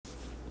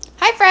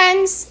Hi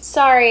friends!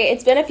 Sorry,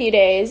 it's been a few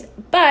days,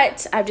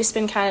 but I've just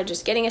been kind of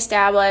just getting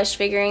established,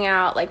 figuring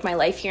out like my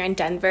life here in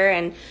Denver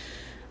and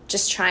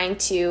just trying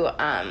to,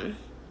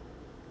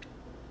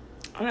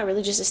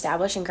 really just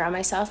establish and ground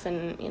myself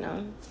and,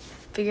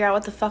 figure out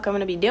what the fuck I'm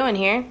going to be doing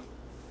here.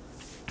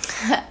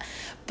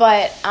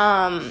 But,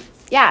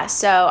 yeah,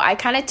 so I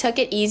kind of took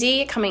it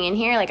easy coming in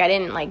here. Like, I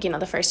didn't,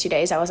 the first 2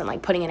 days I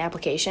wasn't, putting in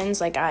applications.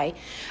 Like, I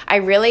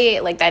really,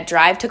 that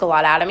drive took a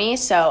lot out of me.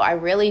 So I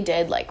really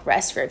did,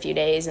 rest for a few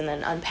days and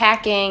then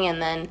unpacking.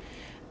 And then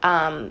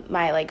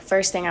my,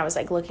 first thing I was,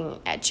 looking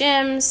at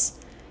gyms.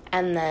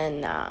 And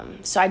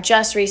then, so I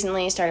just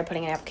recently started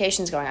putting in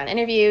applications, going on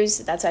interviews.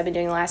 That's what I've been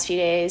doing the last few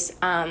days.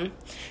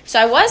 So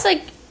I was,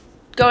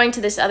 going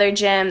to this other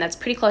gym that's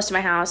pretty close to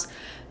my house.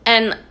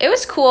 And it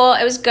was cool.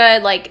 It was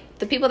good.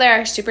 The people there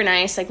are super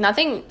nice.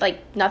 Nothing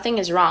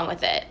is wrong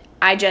with it.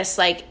 I just,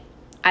 I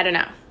don't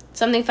know.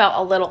 Something felt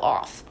a little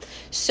off.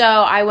 So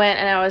I went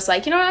and I was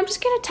like, I'm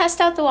just going to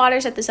test out the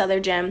waters at this other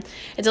gym.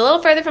 It's a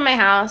little further from my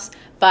house,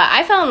 but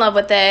I fell in love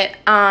with it.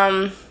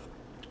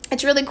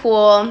 It's really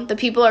cool. The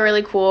people are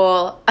really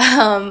cool.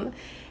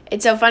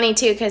 It's so funny,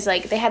 too, because, they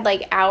had,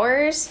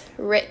 hours.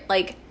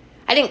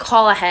 I didn't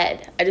call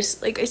ahead. I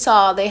just, I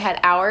saw they had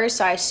hours,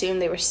 so I assumed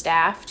they were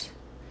staffed.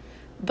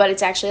 But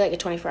it's actually a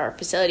 24-hour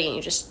facility and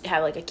you just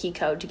have a key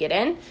code to get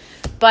in.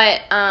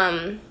 But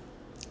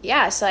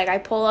yeah, so I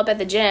pull up at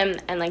the gym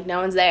and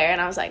no one's there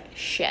and I was like,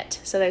 shit.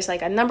 So there's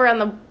a number on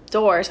the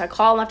door, so I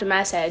called and left a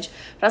message.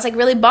 But I was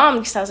really bummed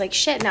because I was like,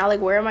 shit, now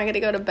where am I going to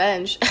go to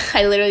bench?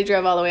 I literally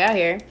drove all the way out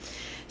here.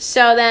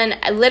 So then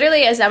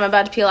literally as I'm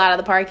about to peel out of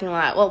the parking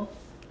lot,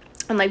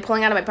 I'm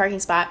pulling out of my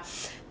parking spot,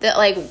 that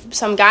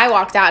some guy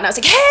walked out and I was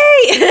like,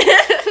 hey!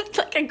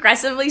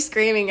 Aggressively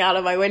screaming out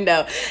of my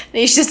window. And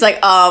he's just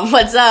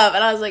what's up?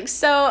 And I was like,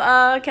 so,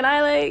 can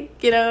I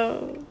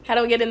how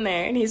do we get in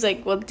there? And he's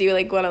like, well, do you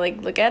want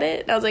to look at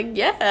it? And I was like,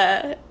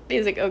 yeah. And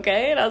he's like,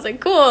 okay. And I was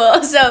like,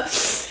 cool. So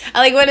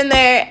I went in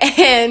there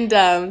and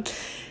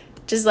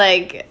just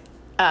I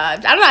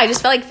don't know, I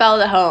just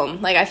felt at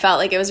home. I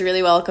felt it was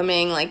really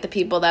welcoming. The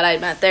people that I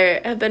met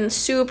there have been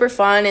super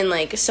fun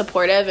and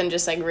supportive and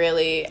just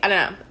really, I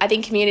don't know. I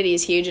think community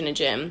is huge in a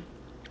gym.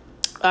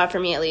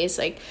 For me at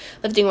least,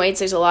 lifting weights,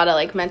 there's a lot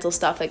of mental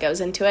stuff that goes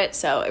into it,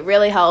 so it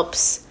really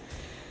helps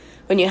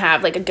when you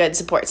have a good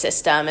support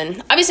system.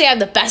 And obviously I have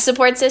the best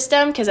support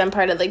system because I'm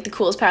part of the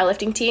coolest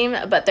powerlifting team,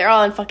 but they're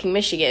all in fucking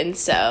Michigan.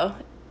 So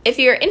if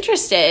you're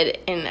interested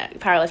in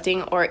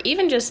powerlifting or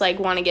even just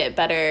want to get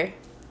better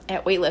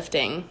at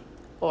weightlifting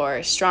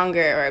or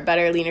stronger or a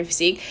better, leaner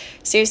physique,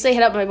 seriously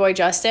hit up my boy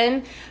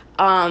Justin.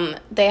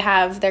 They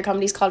have their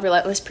company's called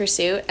Relentless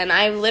Pursuit, and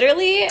I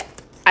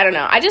don't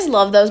know. I just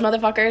love those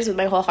motherfuckers with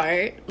my whole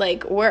heart.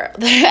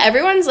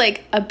 Everyone's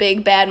a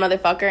big bad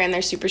motherfucker and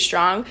they're super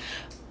strong,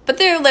 but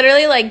they're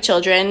literally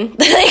children.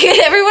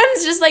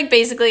 Everyone's just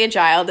basically a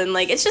child and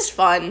it's just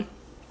fun.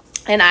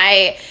 And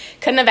I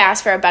couldn't have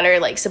asked for a better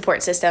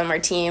support system or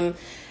team.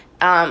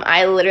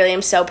 I literally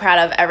am so proud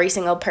of every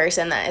single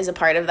person that is a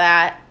part of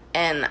that.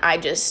 And I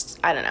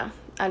don't know.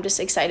 I'm just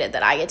excited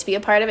that I get to be a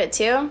part of it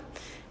too.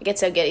 I get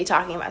so giddy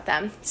talking about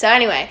them. So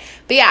anyway,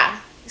 but yeah.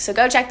 So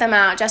go check them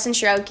out, Justin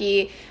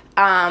Shiroki,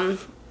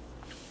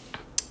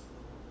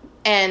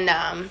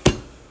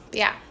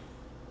 yeah,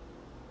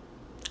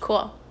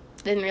 cool.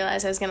 Didn't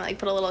realize I was gonna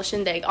put a little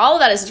shindig. All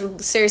of that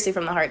is seriously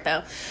from the heart,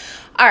 though.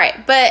 All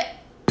right, but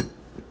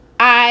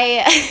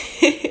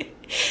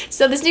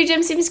so this new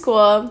gym seems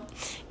cool.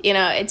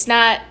 It's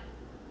not,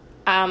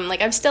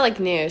 I'm still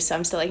new, so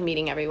I'm still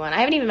meeting everyone. I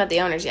haven't even met the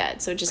owners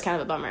yet, so it's just kind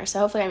of a bummer. So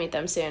hopefully I meet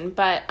them soon.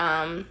 But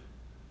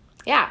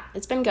yeah,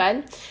 it's been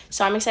good.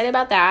 So I'm excited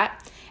about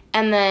that.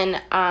 And then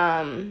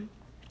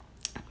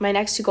my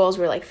next two goals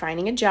were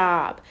finding a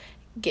job,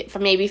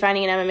 maybe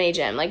finding an MMA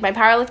gym. My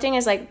powerlifting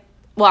is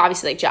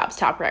obviously job's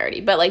top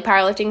priority, but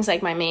powerlifting is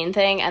my main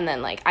thing. And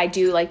then I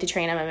do like to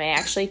train MMA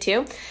actually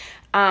too.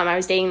 I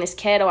was dating this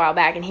kid a while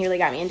back and he really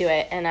got me into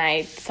it and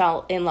I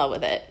fell in love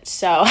with it.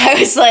 So I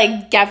was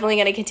definitely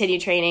going to continue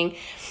training.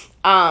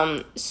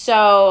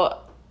 So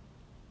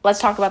let's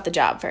talk about the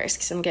job first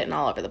because I'm getting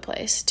all over the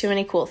place. Too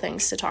many cool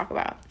things to talk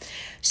about.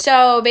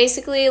 So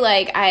basically,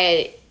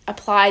 I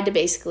applied to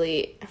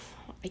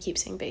I keep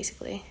saying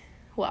basically.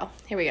 Well,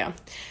 here we go.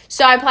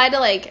 So I applied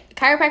to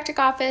chiropractic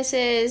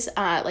offices,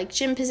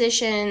 gym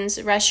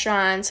positions,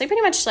 restaurants,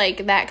 pretty much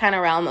that kind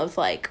of realm of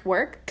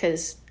work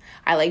because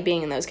I like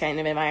being in those kind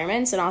of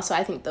environments. And also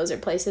I think those are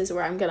places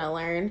where I'm going to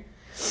learn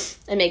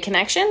and make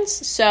connections.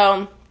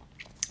 So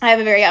I have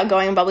a very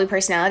outgoing and bubbly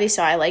personality,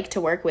 so I like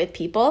to work with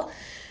people.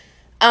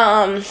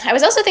 I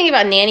was also thinking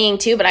about nannying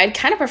too, but I'd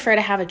kind of prefer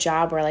to have a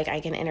job where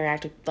I can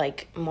interact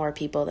with more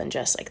people than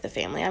just the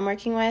family I'm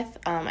working with.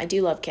 I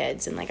do love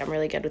kids and I'm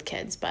really good with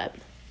kids, but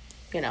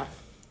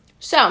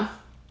So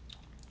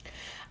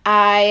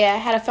I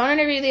had a phone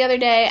interview the other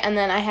day and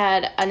then I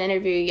had an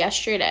interview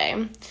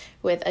yesterday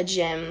with a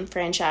gym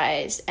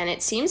franchise and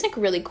it seems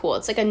really cool.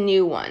 It's a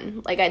new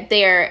one.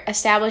 They're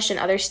established in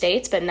other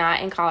states, but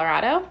not in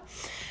Colorado.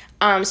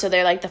 So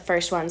they're like the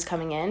first ones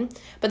coming in.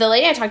 But the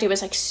lady I talked to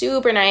was like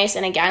super nice,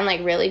 and again,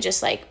 like really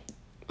just like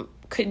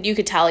you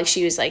could tell like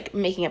she was like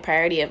making a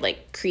priority of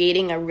like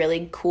creating a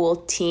really cool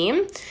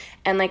team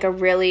and like a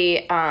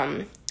really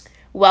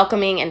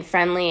welcoming and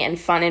friendly and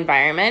fun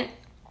environment.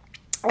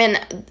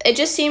 And it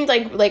just seemed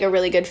like a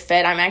really good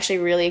fit. I'm actually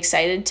really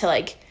excited to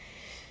like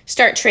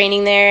start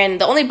training there.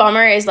 And the only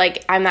bummer is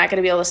like I'm not going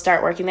to be able to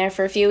start working there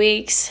for a few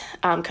weeks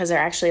because they're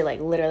actually like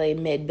literally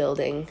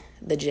mid-building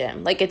the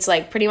gym. Like it's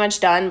like pretty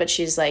much done, but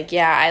she's like,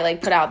 yeah, I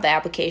like put out the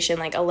application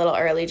like a little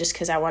early just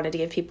because I wanted to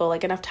give people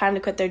like enough time to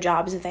quit their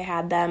jobs if they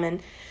had them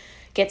and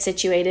get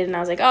situated. And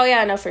I was like, oh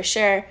yeah, no, for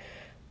sure.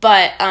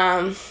 But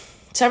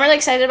so I'm really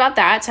excited about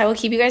that. So I will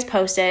keep you guys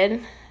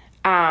posted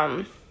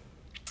on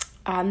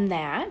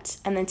that.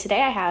 And then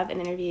today I have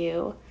an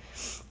interview,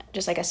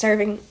 just like a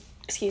serving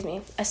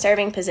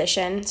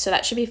position. So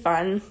that should be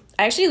fun.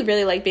 I actually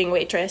really like being a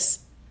waitress.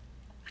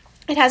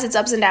 It has its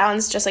ups and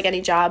downs, just like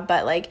any job,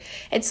 but like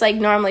it's like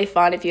normally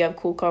fun if you have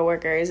cool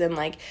coworkers and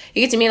like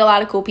you get to meet a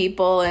lot of cool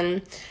people,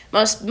 and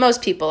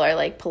most people are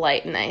like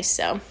polite and nice.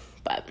 So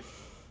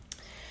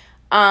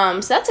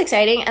that's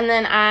exciting. And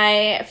then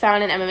I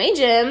found an MMA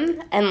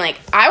gym, and like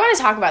I want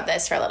to talk about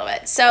this for a little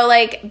bit. So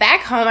like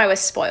back home I was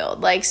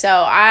spoiled. Like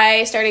so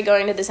I started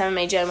going to this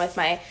MMA gym with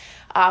my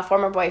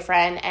former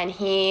boyfriend, and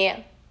he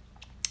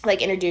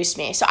like introduced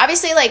me. So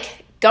obviously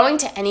like going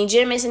to any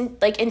gym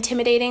isn't like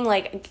intimidating.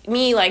 Like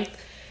me, like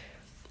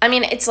I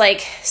mean it's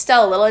like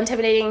still a little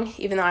intimidating,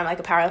 even though I'm like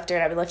a powerlifter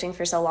and I've been lifting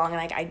for so long, and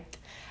like I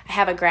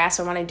have a grasp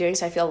on what I'm doing,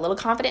 so I feel a little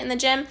confident in the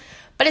gym.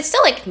 But it's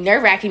still like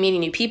nerve-wracking meeting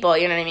new people,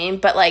 you know what I mean?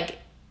 But like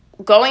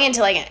going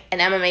into like an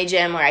MMA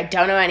gym where I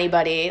don't know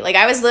anybody, like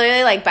I was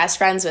literally like best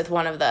friends with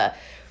one of the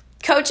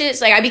coaches.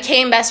 Like I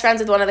became best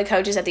friends with one of the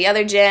coaches at the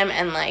other gym,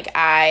 and like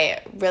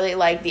I really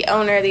liked the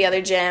owner of the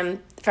other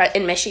gym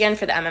in Michigan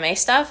for the MMA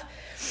stuff.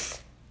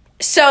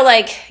 So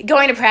like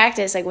going to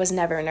practice like was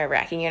never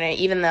nerve-wracking, you know,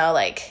 even though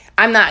like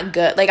I'm not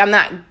good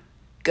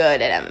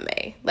at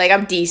MMA. Like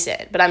I'm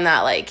decent, but I'm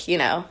not like, you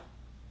know,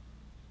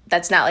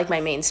 that's not like my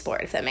main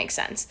sport, if that makes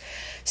sense.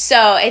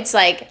 So it's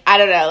like, I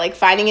don't know, like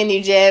finding a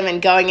new gym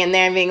and going in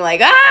there and being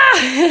like,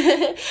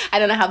 I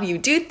don't know how you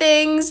do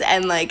things.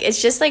 And like,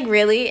 it's just like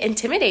really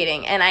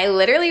intimidating. And I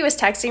literally was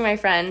texting my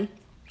friend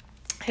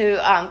who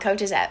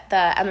coaches at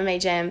the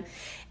MMA gym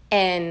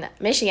in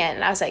Michigan,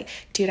 and I was like,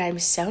 dude, I'm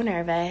so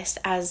nervous.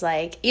 I was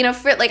like, you know,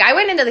 for like I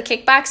went into the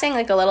kickboxing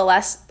like a little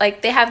less,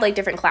 like they have like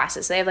different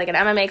classes. They have like an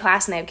MMA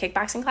class and they have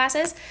kickboxing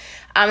classes.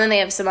 And they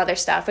have some other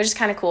stuff, which is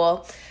kind of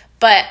cool.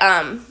 But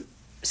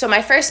so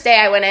my first day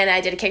I went in and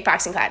I did a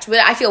kickboxing class, which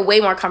I feel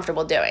way more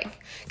comfortable doing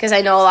because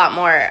I know a lot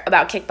more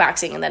about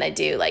kickboxing than I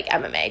do like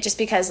MMA, just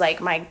because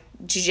like my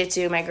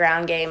jiu-jitsu, my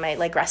ground game, my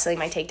like wrestling,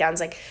 my takedowns,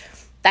 like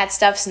that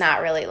stuff's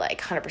not really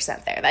like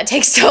 100% there. That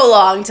takes so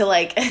long to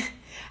like,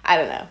 I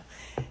don't know.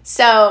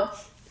 So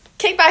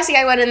kickboxing,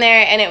 I went in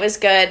there and it was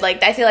good.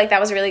 Like I feel like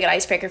that was a really good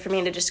icebreaker for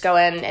me to just go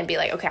in and be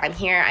like, okay, I'm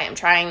here. I am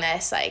trying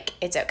this. Like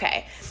it's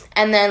okay.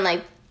 And then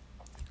like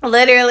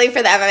literally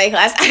for the MMA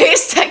class, I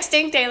was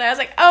texting Taylor. I was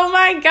like, oh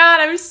my God,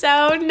 I'm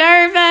so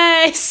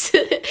nervous.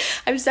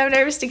 I'm so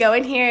nervous to go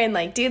in here and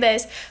like do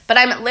this. But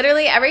I'm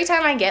literally, every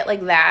time I get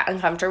like that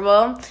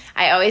uncomfortable,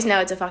 I always know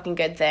it's a fucking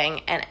good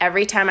thing. And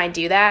every time I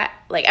do that,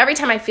 like every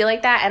time I feel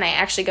like that and I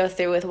actually go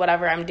through with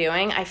whatever I'm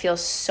doing, I feel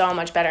so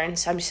much better. And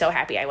so I'm so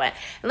happy I went.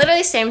 And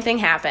literally same thing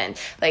happened.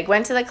 Like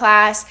went to the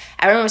class.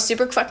 Everyone was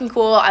super fucking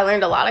cool. I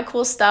learned a lot of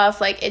cool stuff.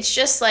 Like it's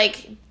just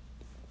like,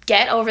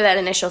 get over that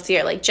initial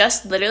fear. Like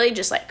just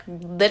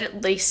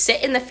literally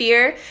sit in the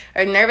fear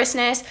or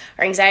nervousness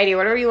or anxiety or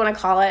whatever you want to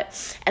call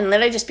it, and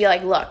literally just be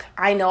like, look,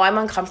 I know I'm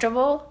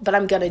uncomfortable, but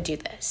I'm gonna do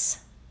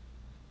this,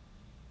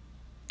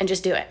 and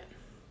just do it.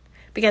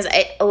 Because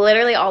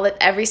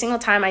every single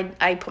time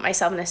I put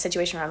myself in a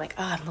situation where I'm like,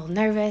 oh, I'm a little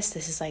nervous,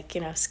 this is like,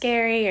 you know,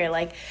 scary or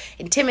like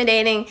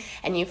intimidating,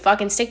 and you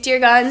fucking stick to your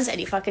guns and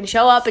you fucking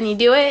show up and you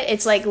do it,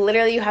 it's like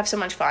literally you have so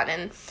much fun.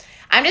 And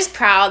I'm just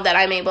proud that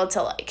I'm able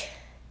to like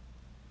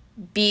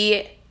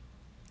be,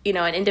 you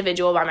know, an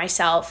individual by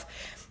myself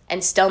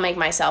and still make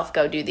myself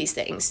go do these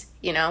things,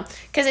 you know,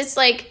 because it's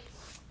like,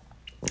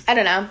 I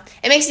don't know,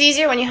 it makes it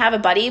easier when you have a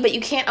buddy, but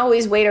you can't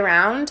always wait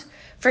around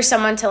for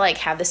someone to like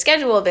have the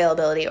schedule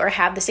availability or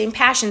have the same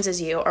passions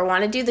as you or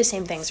want to do the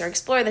same things or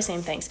explore the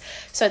same things.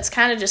 So it's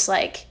kind of just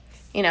like,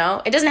 you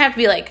know, it doesn't have to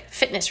be like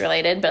fitness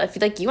related, but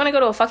if like you want to go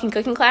to a fucking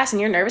cooking class and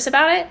you're nervous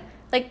about it,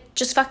 like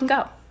just fucking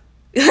go.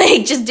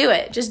 Like just do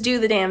it. Just do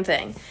the damn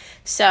thing.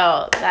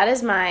 So that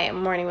is my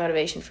morning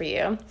motivation for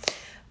you.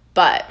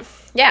 But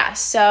yeah,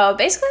 so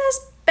basically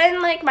that's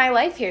been like my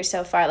life here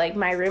so far. Like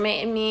my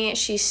roommate and me,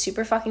 she's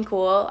super fucking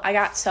cool. I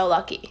got so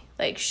lucky.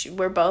 Like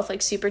we're both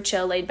like super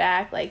chill, laid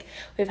back. Like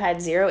we've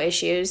had zero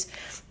issues.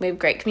 We have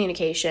great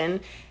communication,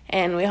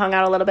 and we hung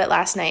out a little bit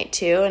last night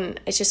too, and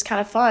it's just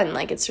kind of fun.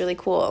 Like it's really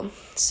cool.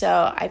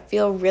 So I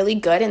feel really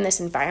good in this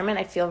environment.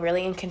 I feel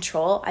really in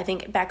control. I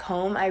think back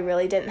home I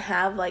really didn't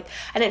have I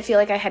didn't feel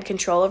like I had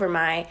control over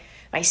my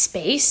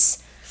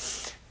space.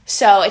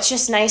 So it's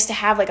just nice to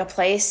have like a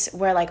place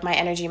where like my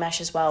energy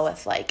meshes well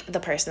with like the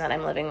person that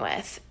I'm living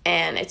with.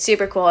 And it's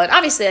super cool. And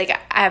obviously like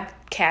I have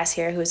Cass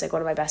here, who's like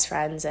one of my best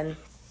friends, and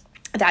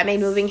that made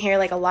moving here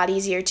like a lot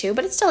easier too,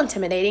 but it's still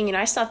intimidating. You know,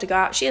 I still have to go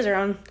out. She has her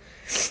own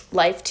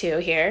life too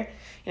here.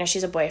 You know,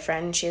 she's a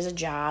boyfriend, she has a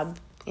job,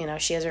 you know,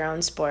 she has her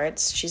own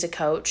sports, she's a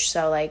coach.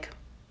 So like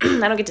I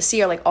don't get to see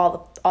her like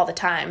all the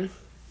time.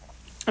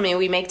 I mean,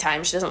 we make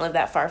time. She doesn't live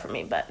that far from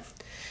me, but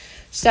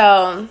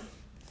so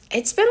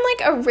it's been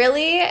like a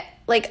really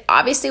like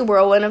obviously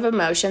whirlwind of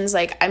emotions.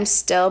 Like I'm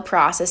still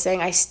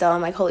processing. I still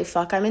am like, holy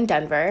fuck, I'm in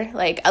Denver.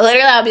 Like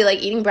I'll be like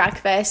eating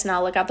breakfast and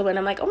I'll look out the window.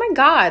 I'm like, oh my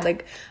God,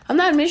 like I'm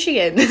not in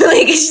Michigan. Like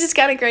it's just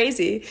kind of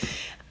crazy.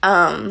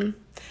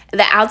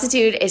 The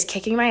altitude is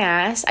kicking my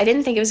ass. I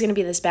didn't think it was going to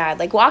be this bad.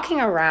 Like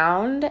walking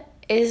around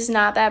is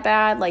not that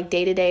bad. Like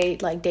day-to-day,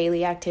 like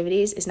daily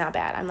activities is not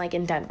bad. I'm like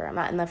in Denver. I'm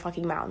not in the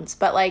fucking mountains.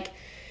 But like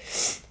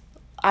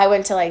I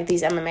went to like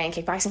these MMA and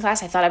kickboxing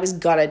class. I thought I was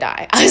gonna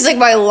die. I was like,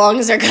 my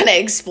lungs are gonna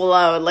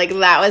explode. Like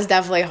that was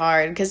definitely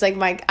hard because like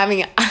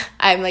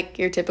I'm like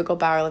your typical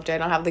powerlifter. I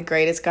don't have the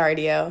greatest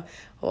cardio,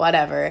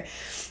 whatever.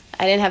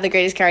 I didn't have the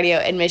greatest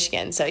cardio in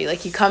Michigan. So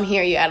you come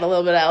here, you add a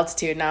little bit of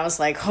altitude, and I was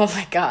like, oh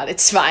my God,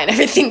 it's fine.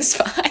 Everything's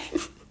fine.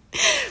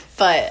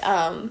 But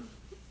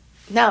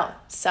no.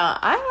 So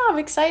I don't know, I'm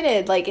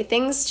excited. Like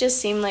things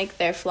just seem like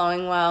they're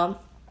flowing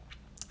well.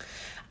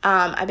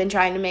 I've been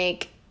trying to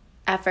make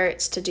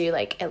efforts to do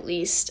like at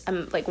least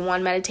like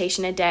one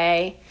meditation a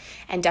day,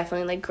 and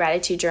definitely like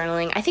gratitude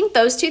journaling. I think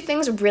those two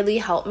things really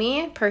help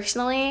me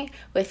personally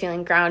with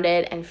feeling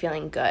grounded and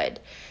feeling good.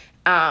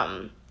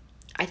 I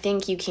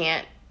think you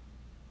can't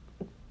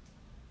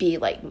be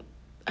like,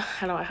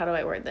 how do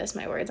I word this?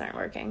 My words aren't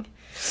working.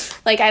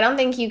 Like I don't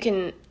think you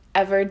can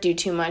ever do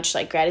too much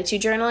like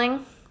gratitude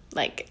journaling.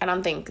 Like I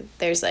don't think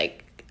there's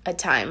like a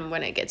time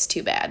when it gets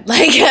too bad.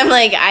 Like I'm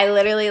like, I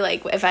literally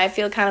like if I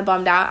feel kind of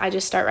bummed out, I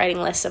just start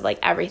writing lists of like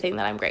everything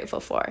that I'm grateful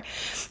for.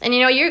 And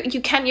you know,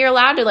 you're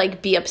allowed to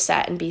like be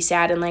upset and be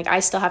sad, and like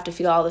I still have to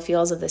feel all the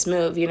feels of this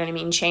move, you know what I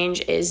mean?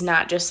 Change is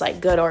not just like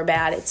good or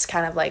bad. It's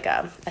kind of like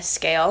a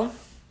scale.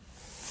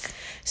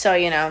 So,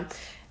 you know,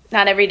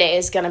 not every day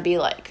is gonna be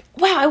like,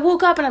 wow, I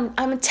woke up and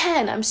I'm a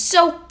 10. I'm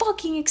so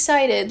fucking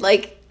excited.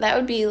 Like that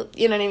would be,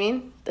 you know what I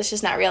mean? That's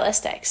just not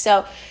realistic.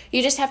 So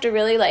you just have to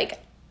really like,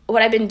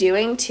 what I've been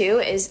doing too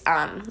is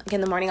like in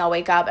the morning I'll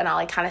wake up and I'll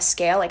like kind of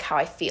scale like how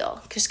I feel,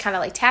 just kind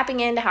of like tapping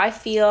into how I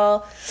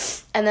feel,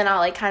 and then I'll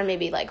like kind of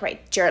maybe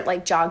like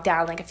jog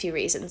down like a few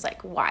reasons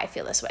like why I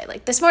feel this way.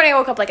 Like this morning I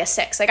woke up like a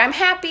 6, like I'm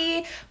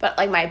happy but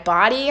like my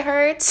body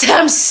hurts.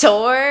 I'm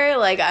sore,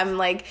 like I'm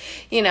like,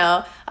 you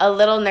know, a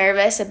little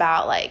nervous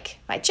about like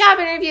my job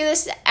interview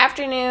this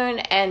afternoon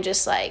and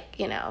just like,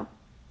 you know,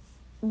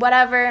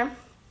 whatever.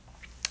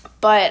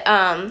 But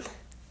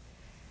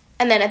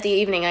and then at the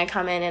evening, I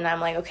come in and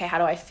I'm like, okay, how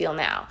do I feel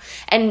now?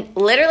 And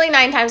literally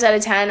 9 times out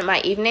of 10, my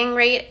evening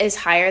rate is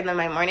higher than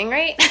my morning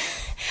rate.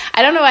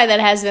 I don't know why that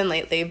has been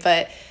lately,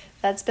 but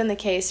that's been the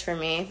case for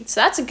me.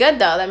 So that's good,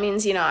 though. That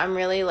means, you know, I'm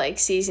really, like,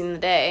 seizing the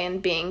day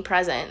and being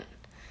present.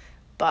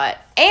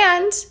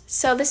 And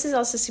so this is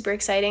also super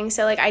exciting.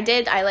 So, like, I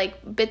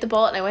bit the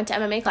bullet and I went to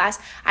MMA class.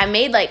 I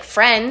made, like,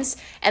 friends,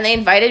 and they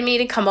invited me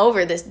to come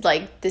over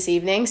this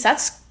evening. So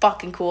that's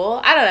fucking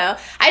cool. I don't know.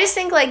 I just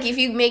think, like, if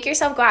you make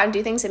yourself go out and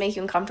do things that make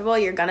you uncomfortable,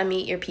 you're gonna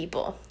meet your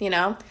people, you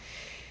know?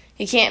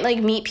 You can't, like,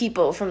 meet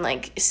people from,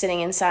 like,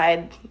 sitting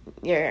inside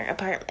your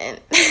apartment.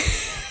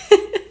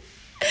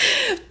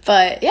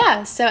 But,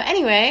 yeah. So,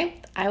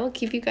 anyway, I will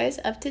keep you guys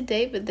up to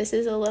date, but this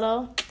is a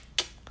little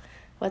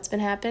what's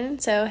been happening.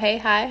 So,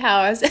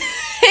 how's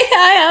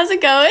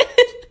it going?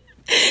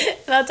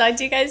 And I'll talk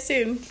to you guys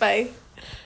soon. Bye.